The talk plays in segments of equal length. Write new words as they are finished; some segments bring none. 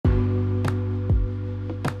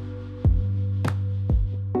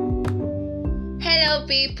Hello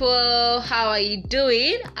people, how are you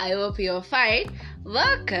doing? I hope you're fine.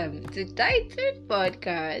 Welcome to Titan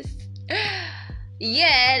Podcast.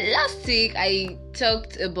 Last week I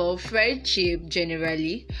talked about friendship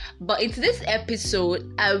generally, but in this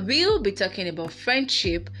episode I will be talking about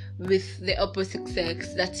friendship with the opposite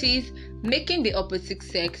sex, that is, making the opposite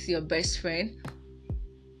sex your best friend.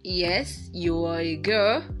 Yes, you are a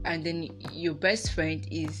girl and then your best friend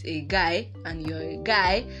is a guy, and you're a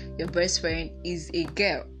guy, your best friend is a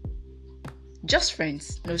girl. Just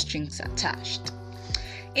friends, no strings attached.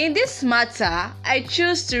 In this matter, I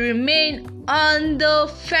choose to remain on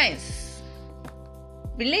the fence.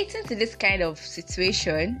 Relating to this kind of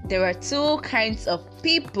situation, there are two kinds of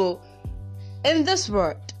people in this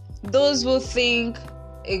world. Those who think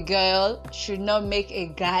a girl should not make a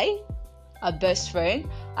guy a best friend,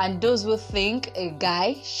 and those who think a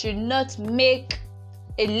guy should not make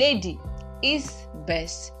a lady his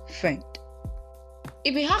best friend.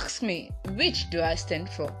 If you ask me, which do I stand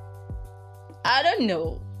for? I don't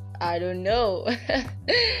know.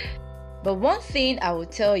 But one thing I will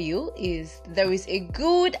tell you is there is a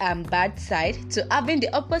good and bad side to having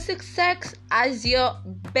the opposite sex as your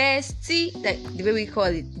bestie, like the way we call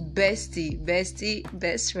it, best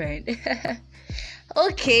friend.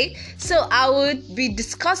 Okay, so I would be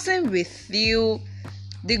discussing with you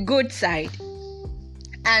the good side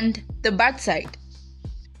and the bad side.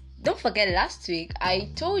 Don't forget, last week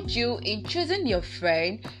I told you in choosing your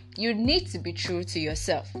friend, you need to be true to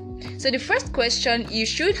yourself. So the first question you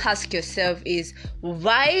should ask yourself is,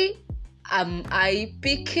 why am I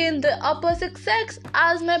picking the opposite sex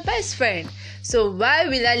as my best friend? So why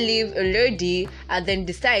will I leave a lady and then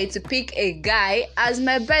decide to pick a guy as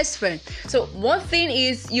my best friend? So one thing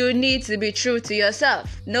is, you need to be true to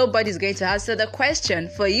yourself. Nobody's going to answer the question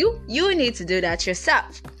for you. You need to do that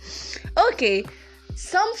yourself. Okay,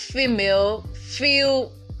 some female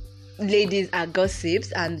feel ladies are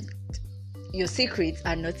gossips and your secrets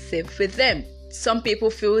are not safe with them. Some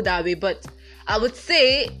people feel that way, but I would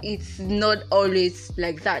say it's not always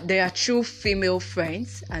like that. There are true female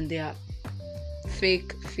friends and there are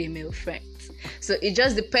fake female friends. So it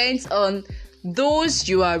just depends on those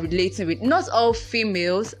you are relating with. Not all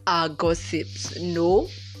females are gossips. No,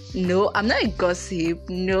 I'm not a gossip.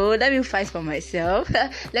 No, let me fight for myself.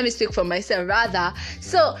 Let me speak for myself rather.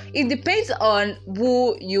 So it depends on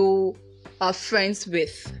who you are friends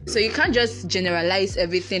with. So you can't just generalize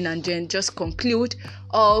everything and then just conclude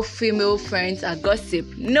all female friends are gossip.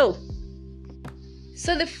 No.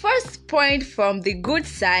 So the first point from the good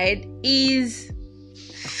side is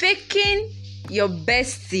faking your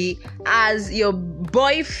bestie as your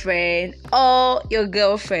boyfriend or your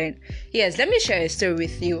girlfriend. Yes, let me share a story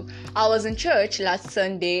with you. I was in church last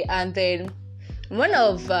Sunday, and then one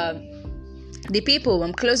of the people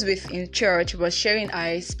I'm close with in church was sharing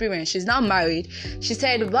her experience. She's now married. She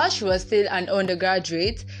said while she was still an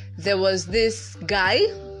undergraduate, there was this guy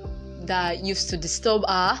that used to disturb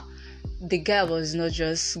her. The guy was not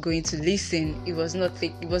just going to listen. He was not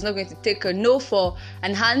going to take a no for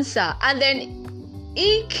an answer. And then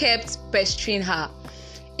he kept pestering her.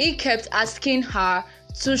 He kept asking her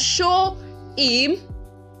to show him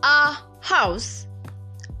her house.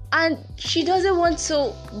 And she doesn't want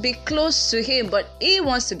to be close to him, but he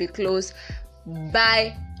wants to be close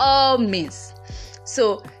by all means.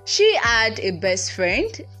 So she had a best friend,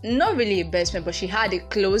 not really a best friend, but she had a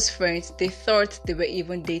close friend. They thought they were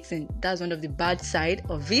even dating. That's one of the bad side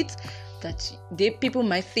of it, that people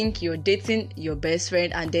might think you're dating your best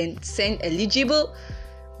friend and then send eligible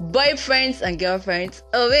boyfriends and girlfriends.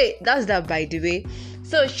 Oh wait, that's that by the way.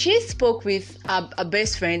 So she spoke with a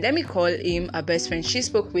best friend. Let me call him a best friend. She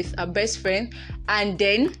spoke with a best friend, and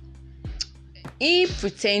then he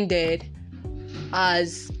pretended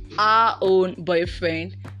as our own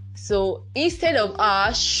boyfriend. So instead of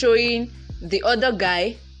her showing the other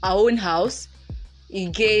guy our own house, she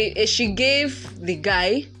gave the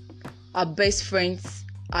guy her best friend's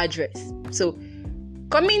address. So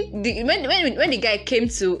when the guy came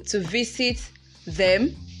to visit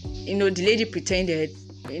them, the lady pretended,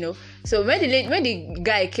 So when the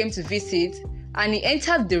guy came to visit and he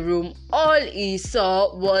entered the room, all he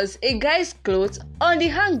saw was a guy's clothes on the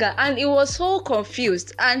hanger, and he was so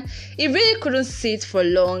confused and he really couldn't sit for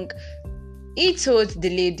long. He told the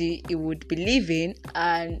lady he would be leaving,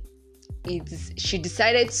 and she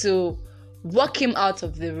decided to walk him out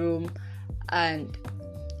of the room, and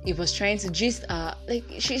he was trying to gist her.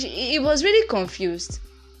 He was really confused.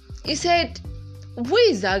 He said, "Who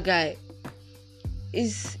is that guy?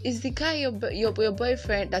 Is the guy your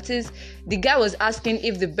boyfriend?" That is, the guy was asking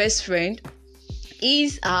if the best friend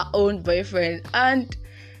is her own boyfriend, and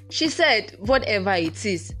she said whatever it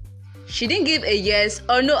is. She didn't give a yes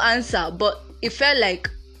or no answer, but it felt like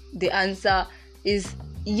the answer is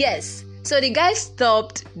yes. So the guy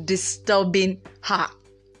stopped disturbing her.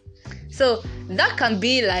 So that can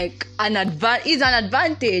be like an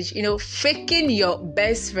advantage, faking your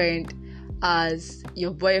best friend as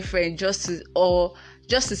your boyfriend just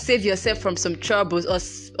to save yourself from some troubles,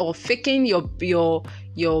 or faking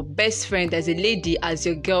your best friend as a lady as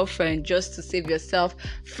your girlfriend just to save yourself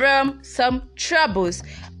from some troubles.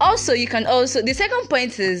 Also, the second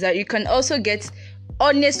point is that you can also get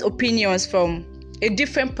honest opinions from a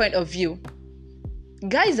different point of view.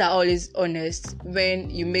 Guys are always honest when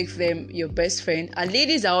you make them your best friend, and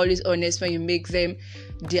ladies are always honest when you make them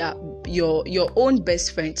your own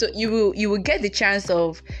best friend. So you will get the chance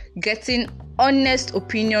of getting honest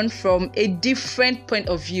opinion from a different point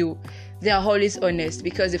of view. They are always honest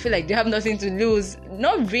because they feel like they have nothing to lose.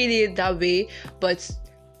 Not really that way, but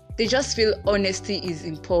they just feel honesty is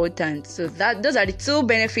important. So those are the two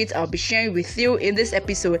benefits I'll be sharing with you in this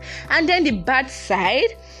episode. And then the bad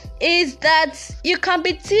side is that you can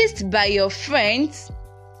be teased by your friends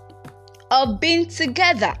of being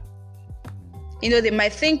together. They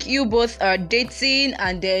might think you both are dating,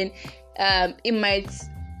 and then it might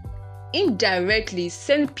indirectly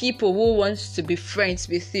send people who want to be friends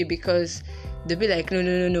with you, because they'll be like,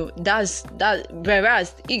 no, that's that.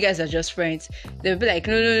 Whereas you guys are just friends, they'll be like,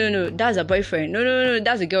 no, that's a boyfriend. No,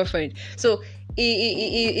 that's a girlfriend. So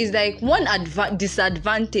it's like one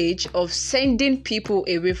disadvantage of sending people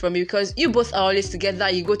away from you, because you both are always together.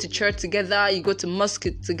 You go to church together, you go to mosque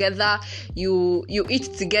together, you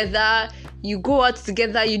eat together, you go out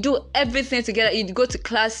together, you do everything together, you go to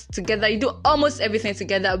class together, you do almost everything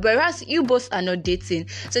together, whereas you both are not dating.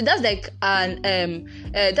 So that's like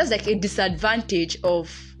a disadvantage of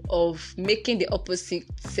making the opposite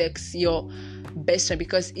sex your best friend,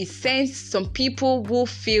 because it sends some people who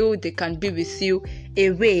feel they can be with you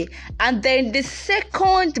away. And then the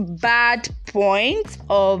second bad point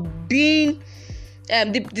of being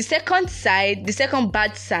the second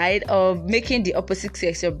bad side of making the opposite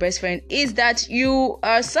sex your best friend is that you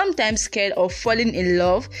are sometimes scared of falling in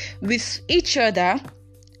love with each other,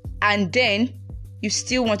 and then you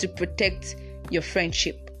still want to protect your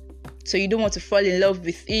friendship. So you don't want to fall in love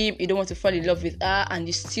with him, you don't want to fall in love with her, and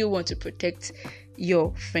you still want to protect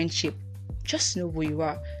your friendship. Just know who you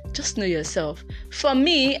are. Just know yourself. For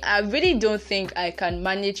me, I really don't think I can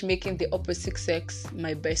manage making the opposite sex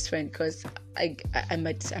my best friend, because I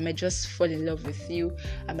might just fall in love with you.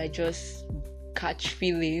 I might just catch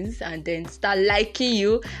feelings and then start liking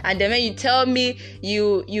you, and then when you tell me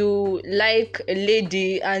you like a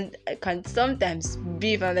lady, and I can sometimes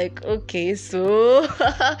beef, I'm like, okay, so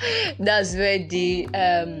that's where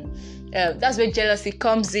jealousy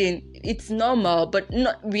comes in. It's normal, but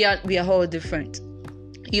we are all different.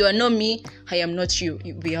 You are not me, I am not you.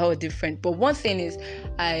 We are all different. But one thing is,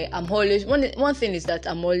 one thing is that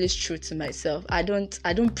I'm always true to myself. I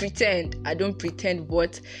don't pretend. I don't pretend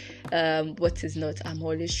what is not. I'm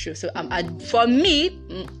always true. So for me,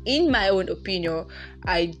 in my own opinion,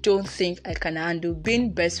 I don't think I can handle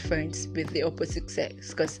being best friends with the opposite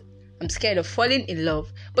sex, because I'm scared of falling in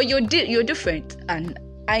love. But you're different, and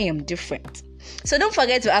I am different. So don't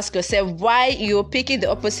forget to ask yourself why you're picking the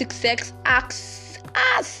opposite sex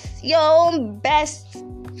as your own best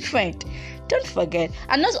friend. Don't forget.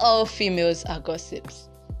 And not all females are gossips.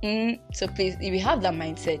 So please, if you have that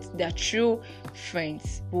mindset, they are true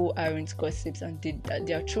friends who aren't gossips, and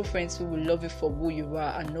they are true friends who will love you for who you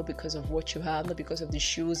are, and not because of what you have, not because of the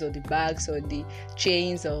shoes or the bags or the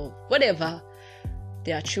chains or whatever.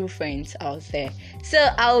 They are true friends out there. So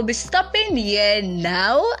I'll be stopping here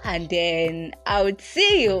now, and then I would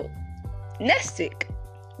see you next week.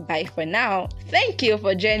 Bye for now. Thank you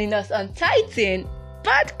for joining us on Titan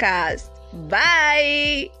Podcast.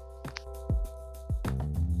 Bye.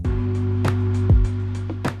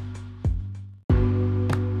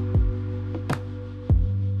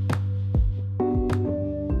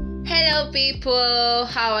 Hello people,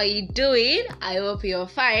 how are you doing? I hope you're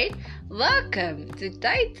fine. Welcome to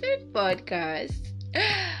Titan Podcast.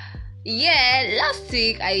 Last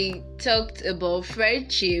week I talked about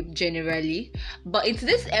friendship generally, but in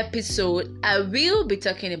this episode I will be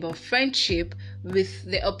talking about friendship with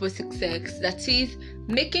the opposite sex, that is,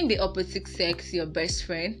 making the opposite sex your best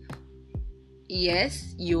friend.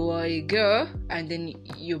 Yes, you are a girl, and then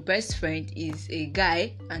your best friend is a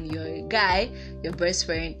guy, and you're a guy, your best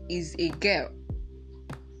friend is a girl.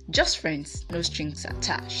 Just friends, no strings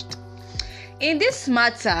attached. In this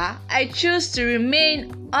matter, I choose to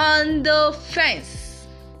remain on the fence.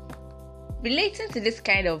 relating to this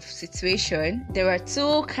kind of situation, there are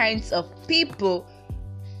two kinds of people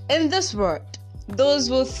in this world. Those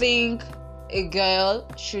who think a girl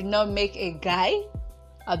should not make a guy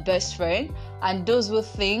a best friend, and those who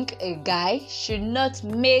think a guy should not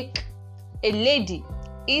make a lady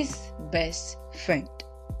his best friend.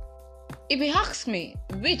 If you ask me,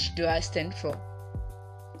 which do I stand for?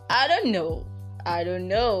 I don't know.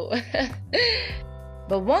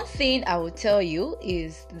 But one thing I will tell you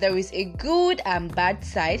is there is a good and bad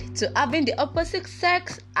side to having the opposite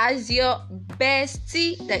sex as your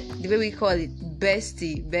bestie, like the way we call it,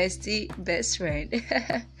 bestie, best friend.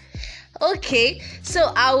 Okay,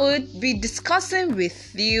 so I would be discussing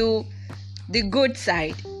with you the good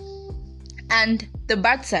side and the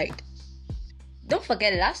bad side. Don't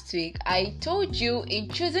forget, last week I told you in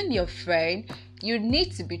choosing your friend, you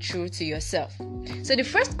need to be true to yourself. So the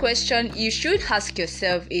first question you should ask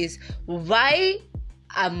yourself is, why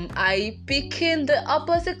am I picking the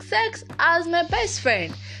opposite sex as my best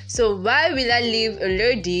friend? So why will I leave a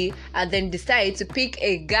lady and then decide to pick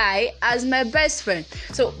a guy as my best friend?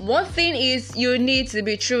 So one thing is, you need to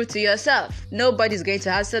be true to yourself. Nobody's going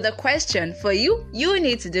to answer the question for you. You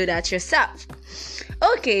need to do that yourself.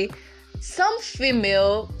 Okay, some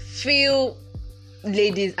female feel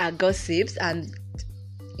ladies are gossips and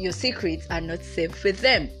your secrets are not safe with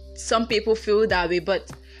them. Some people feel that way,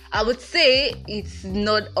 but I would say it's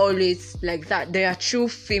not always like that. There are true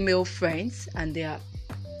female friends and there are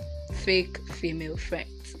fake female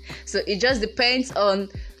friends. So it just depends on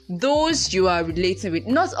those you are relating with.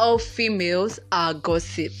 Not all females are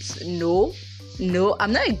gossips. No,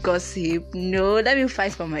 I'm not a gossip. No, let me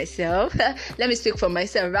fight for myself. Let me speak for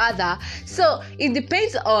myself rather. So it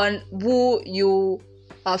depends on who you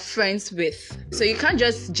are friends with. So you can't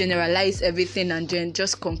just generalize everything and then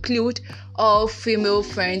just conclude all female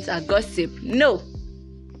friends are gossip. No.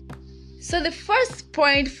 So the first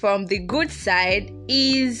point from the good side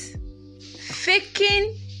is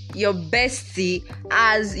faking your bestie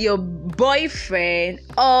as your boyfriend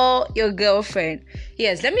or your girlfriend.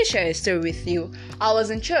 Yes, let me share a story with you. I was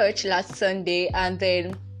in church last Sunday, and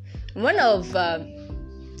then one of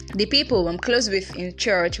the people I'm close with in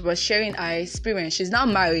church was sharing her experience. She's now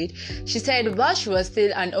married. She said while she was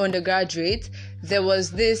still an undergraduate, there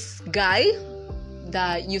was this guy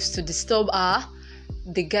that used to disturb her.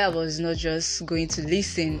 The guy was not just going to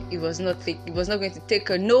listen. He was not going to take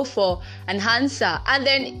a no for an answer. And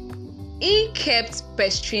then he kept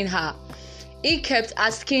pestering her. He kept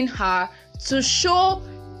asking her to show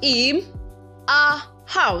him her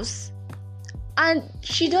house. And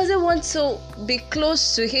she doesn't want to be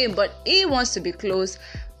close to him, but he wants to be close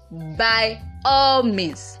by all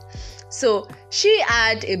means. So she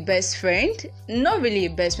had a best friend, not really a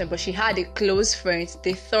best friend, but she had a close friend.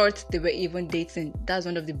 They thought they were even dating. That's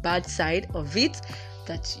one of the bad side of it,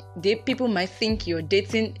 that people might think you're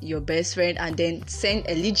dating your best friend and then send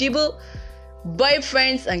eligible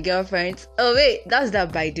boyfriends and girlfriends. Oh wait, that's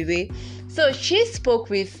that by the way. So she spoke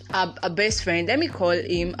with a best friend. Let me call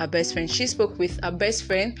him a best friend. She spoke with a best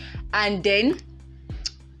friend, and then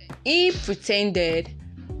he pretended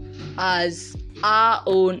as our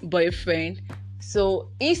own boyfriend. So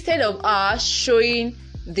instead of her showing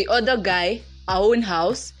the other guy our own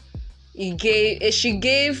house, she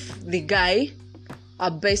gave the guy her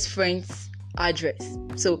best friend's address.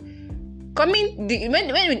 So when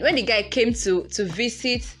the guy came to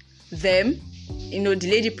visit them, the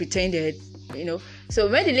lady pretended, So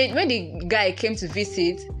when the guy came to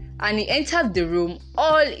visit and he entered the room,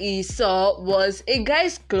 all he saw was a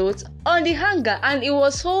guy's clothes on the hanger, and he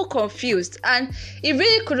was so confused and he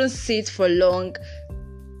really couldn't sit for long.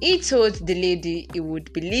 He told the lady he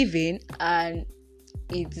would be leaving, and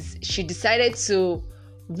she decided to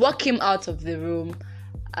walk him out of the room,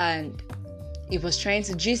 and he was trying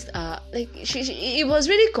to gist her. He was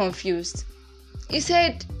really confused. He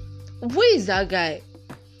said, "Who is that guy?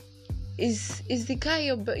 Is the guy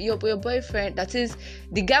your boyfriend?" That is,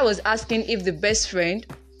 the guy was asking if the best friend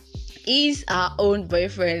is her own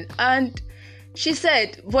boyfriend, and she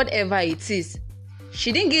said whatever it is.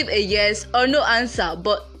 She didn't give a yes or no answer,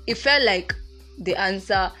 but it felt like the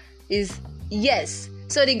answer is yes.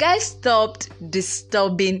 So the guy stopped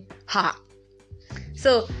disturbing her.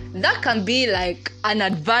 So that can be like an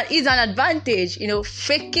advantage,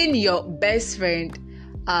 faking your best friend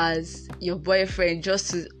as your boyfriend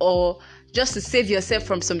just to save yourself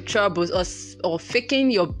from some troubles, or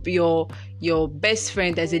faking your best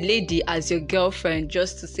friend as a lady as your girlfriend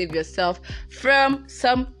just to save yourself from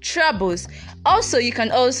some troubles. Also,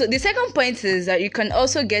 the second point is that you can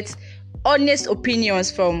also get honest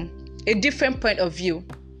opinions from a different point of view.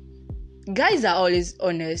 guys are always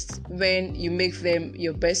honest when you make them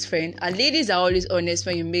your best friend, and ladies are always honest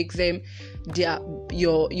when you make them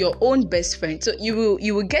your own best friend. So you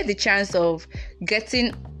will get the chance of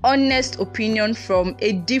getting honest opinion from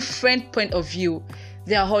a different point of view.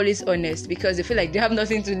 They are always honest because they feel like they have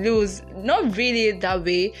nothing to lose. Not really that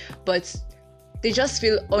way, but they just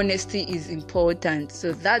feel honesty is important.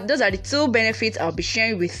 So those are the two benefits I'll be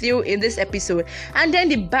sharing with you in this episode. And then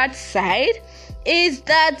the bad side is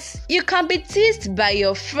that you can be teased by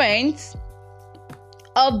your friends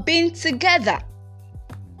of being together.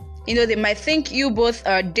 They might think you both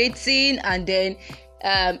are dating, and then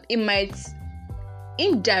it might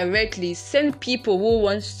indirectly send people who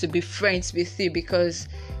wants to be friends with you, because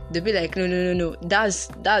they'll be like, no, that's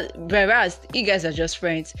that. Whereas you guys are just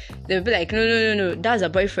friends, they'll be like, no, that's a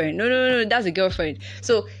boyfriend. No, that's a girlfriend.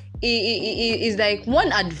 So it is like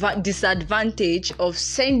one disadvantage of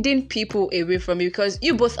sending people away from you, because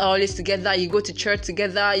you both are always together. You go to church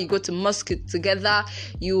together, you go to mosque together,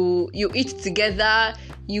 you eat together,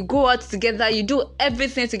 you go out together, you do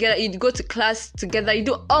everything together, you go to class together, you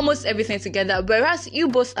do almost everything together, whereas you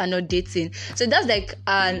both are not dating. So that's like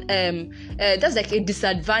that's like a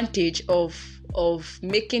disadvantage of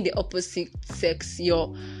making the opposite sex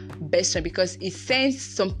your best friend, because it sends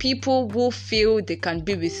some people who feel they can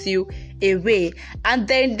be with you away. And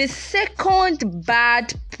then the second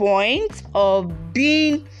bad point of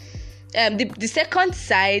being the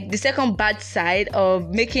second bad side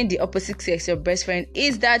of making the opposite sex your best friend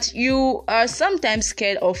is that you are sometimes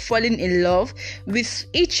scared of falling in love with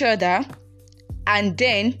each other, and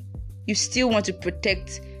then you still want to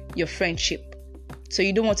protect your friendship. So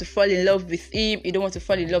you don't want to fall in love with him, you don't want to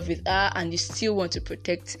fall in love with her, and you still want to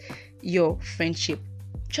protect your friendship.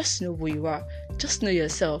 Just know who you are. Just know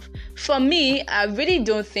yourself. For me, I really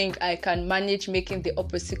don't think I can manage making the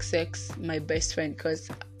opposite sex my best friend, because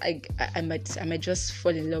I might just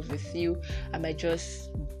fall in love with you. I might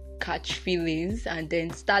just catch feelings and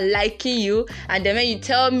then start liking you, and then when you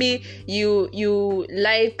tell me you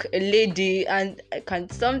like a lady, and I can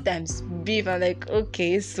sometimes beef, I'm like,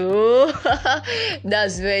 okay, so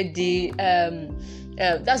that's where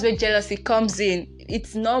jealousy comes in.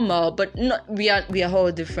 It's normal, but we are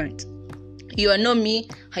all different. You are not me,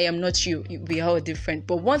 I am not you. We are all different.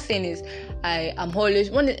 But one thing is,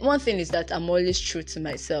 one thing is that I'm always true to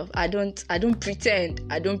myself. I don't pretend.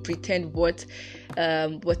 I don't pretend what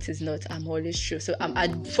is not. I'm always true. So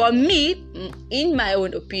for me, in my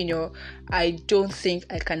own opinion, I don't think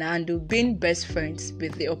I can handle being best friends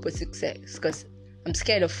with the opposite sex, because I'm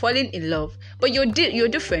scared of falling in love. But you're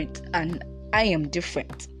different, and I am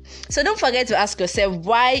different. So don't forget to ask yourself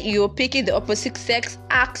why you're picking the opposite sex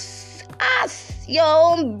as your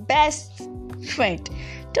own best friend.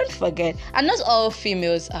 Don't forget. And not all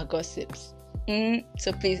females are gossips.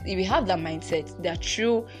 So please, if you have that mindset, there are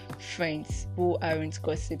true friends who aren't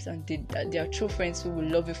gossips, and they are true friends who will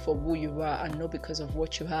love you for who you are, and not because of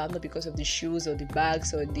what you have, not because of the shoes or the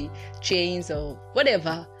bags or the chains or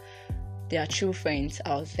whatever. There are true friends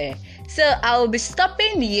out there. So I'll be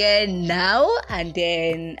stopping here now, and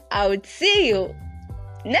then I would see you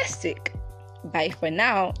next week. Bye for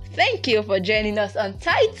now. Thank you for joining us on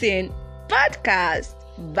Titan Podcast.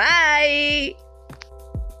 Bye.